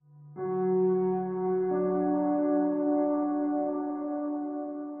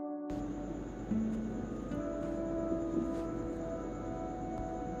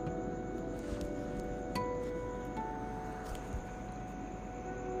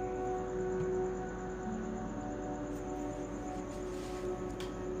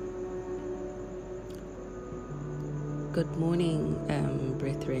Good morning,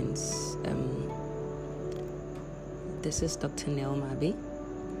 brethren. This is Dr. Nell Mabi.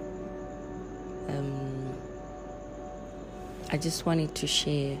 I just wanted to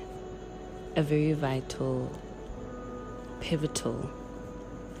share a very vital, pivotal,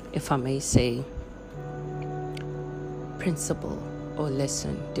 if I may say, principle or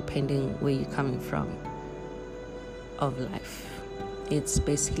lesson, depending where you're coming from, of life. It's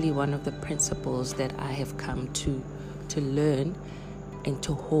basically one of the principles that I have come to learn and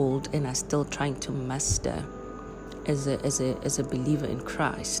to hold, and are still trying to master as a believer in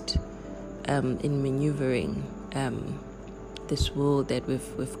Christ, in maneuvering this world that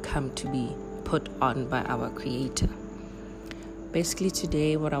we've come to be put on by our Creator. Basically,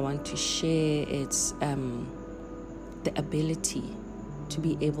 today what I want to share is the ability to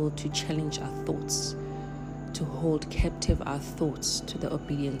be able to challenge our thoughts, to hold captive our thoughts to the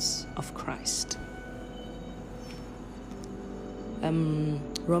obedience of Christ.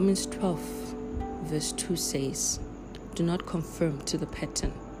 Romans 12 verse 2 says, "Do not conform to the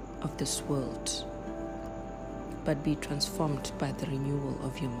pattern of this world, but be transformed by the renewal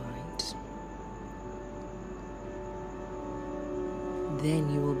of your mind.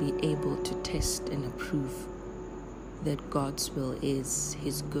 Then you will be able to test and approve that God's will is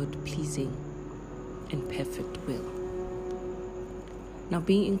His good, pleasing, and perfect will." Now,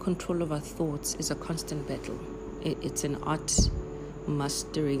 being in control of our thoughts is a constant battle. It's an art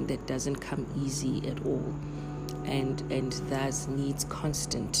mastering that doesn't come easy at all, and thus needs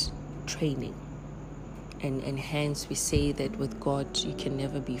constant training. And hence we say that with God you can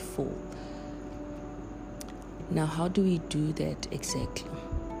never be full. Now, how do we do that exactly?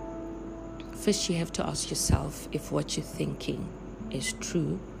 First, you have to ask yourself if what you're thinking is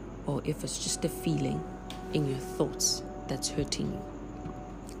true, or if it's just a feeling in your thoughts that's hurting you.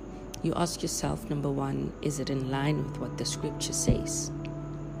 You ask yourself, number one, is it in line with what the scripture says?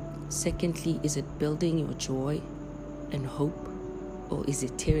 Secondly, is it building your joy and hope, or is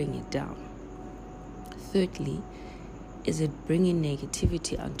it tearing it down? Thirdly, is it bringing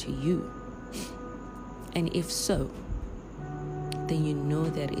negativity onto you? And if so, then you know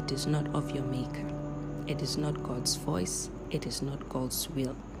that it is not of your Maker. It is not God's voice. It is not God's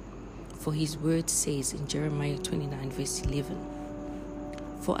will. For His word says in Jeremiah 29 verse 11,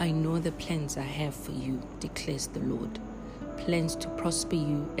 "For I know the plans I have for you, declares the Lord, plans to prosper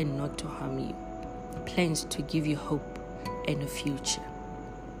you and not to harm you, plans to give you hope and a future."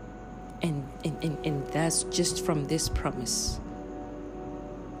 And thus, just from this promise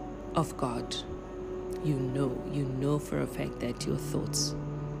of God, you know for a fact that your thoughts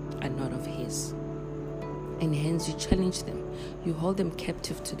are not of His. And hence you challenge them. You hold them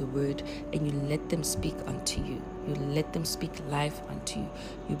captive to the word, and you let them speak unto you. You let them speak life unto you.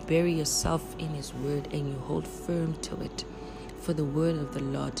 You bury yourself in His word, and you hold firm to it. For the word of the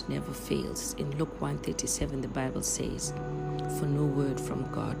Lord never fails. In Luke 1:37, the Bible says, "For no word from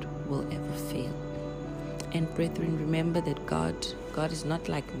God will ever fail." And brethren, remember that God is not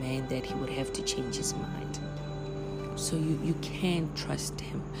like man that He would have to change His mind. So you can trust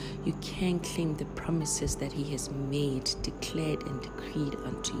Him. You can claim the promises that He has made, declared, and decreed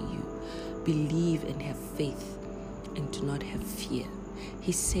unto you. Believe and have faith, and do not have fear.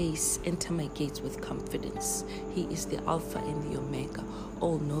 He says, "Enter my gates with confidence." He is the Alpha and the Omega,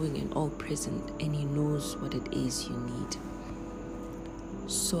 all-knowing and all-present, and He knows what it is you need.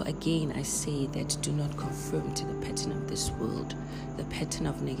 So again, I say that do not conform to the pattern of this world, the pattern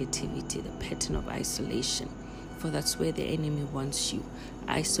of negativity, the pattern of isolation. For that's where the enemy wants you,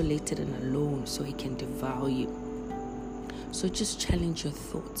 isolated and alone, so he can devour you. So just challenge your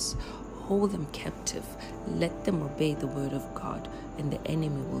thoughts, hold them captive, let them obey the word of God, and the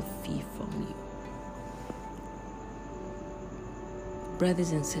enemy will flee from you.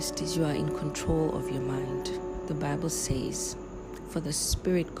 Brothers and sisters, you are in control of your mind. The Bible says, "For the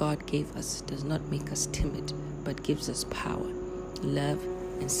Spirit God gave us does not make us timid, but gives us power, love,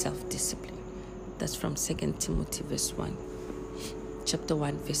 and self-discipline." That's from 2 Timothy chapter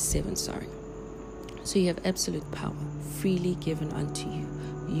 1 verse 7. So you have absolute power freely given unto you.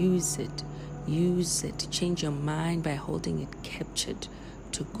 Use it. Change your mind by holding it captured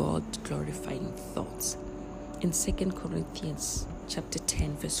to God glorifying thoughts. In 2 Corinthians chapter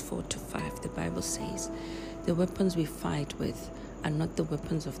 10 verse 4 to 5, the Bible says, "The weapons we fight with are not the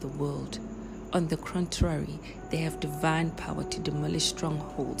weapons of the world. On the contrary, they have divine power to demolish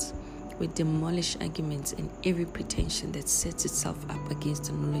strongholds. We demolish arguments and every pretension that sets itself up against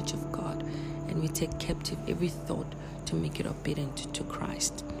the knowledge of God, and we take captive every thought to make it obedient to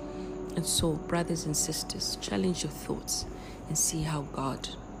Christ." And so, brothers and sisters, challenge your thoughts and see how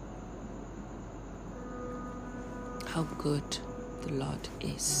how good the Lord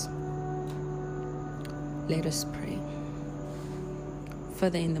is. Let us pray.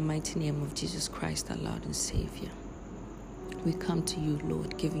 Father, in the mighty name of Jesus Christ, our Lord and Savior, we come to you,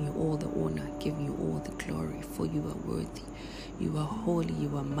 Lord, giving you all the honor, giving you all the glory, for you are worthy. You are holy,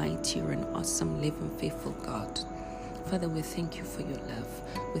 you are mighty, you're an awesome, living, faithful God. Father, we thank you for your love.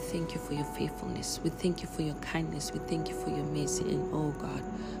 We thank you for your faithfulness. We thank you for your kindness. We thank you for your mercy. And oh God,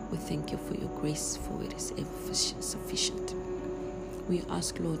 we thank you for your grace, for it is ever sufficient. We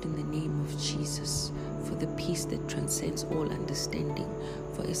ask, Lord, in the name of Jesus, for the peace that transcends all understanding,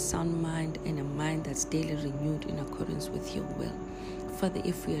 for a sound mind and a mind that's daily renewed in accordance with your will. Father,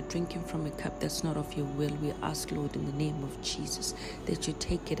 if we are drinking from a cup that's not of your will, we ask, Lord, in the name of Jesus, that you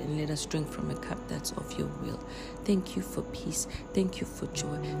take it and let us drink from a cup that's of your will. Thank you for peace. Thank you for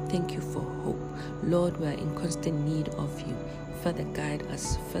joy. Thank you for hope. Lord, we are in constant need of you. Father, guide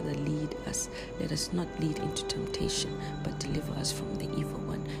us. Father, lead us. Let us not lead into temptation, but deliver us from the evil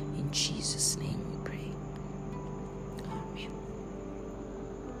one. In Jesus' name we pray. Amen.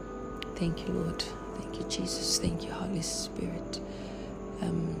 Thank you, Lord. Thank you, Jesus. Thank you, Holy Spirit.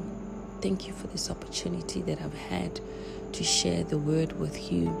 Thank you for this opportunity that I've had to share the word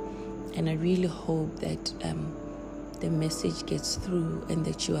with you. And I really hope that the message gets through and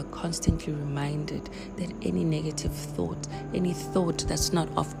that you are constantly reminded that any negative thought, any thought that's not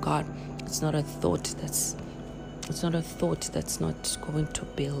of God, it's not a thought that's not going to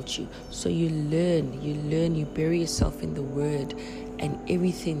build you. So you learn, you bury yourself in the word, and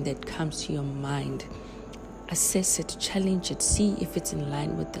everything that comes to your mind, assess it, challenge it, see if it's in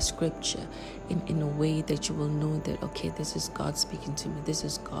line with the scripture in a way that you will know that, okay, this is God speaking to me, this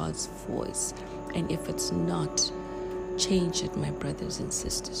is God's voice. And if it's not, change it, my brothers and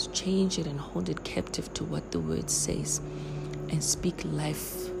sisters. Change it and hold it captive to what the word says and speak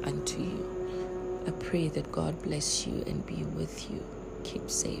life unto you. I pray that God bless you and be with you. Keep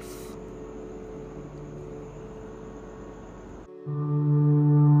safe.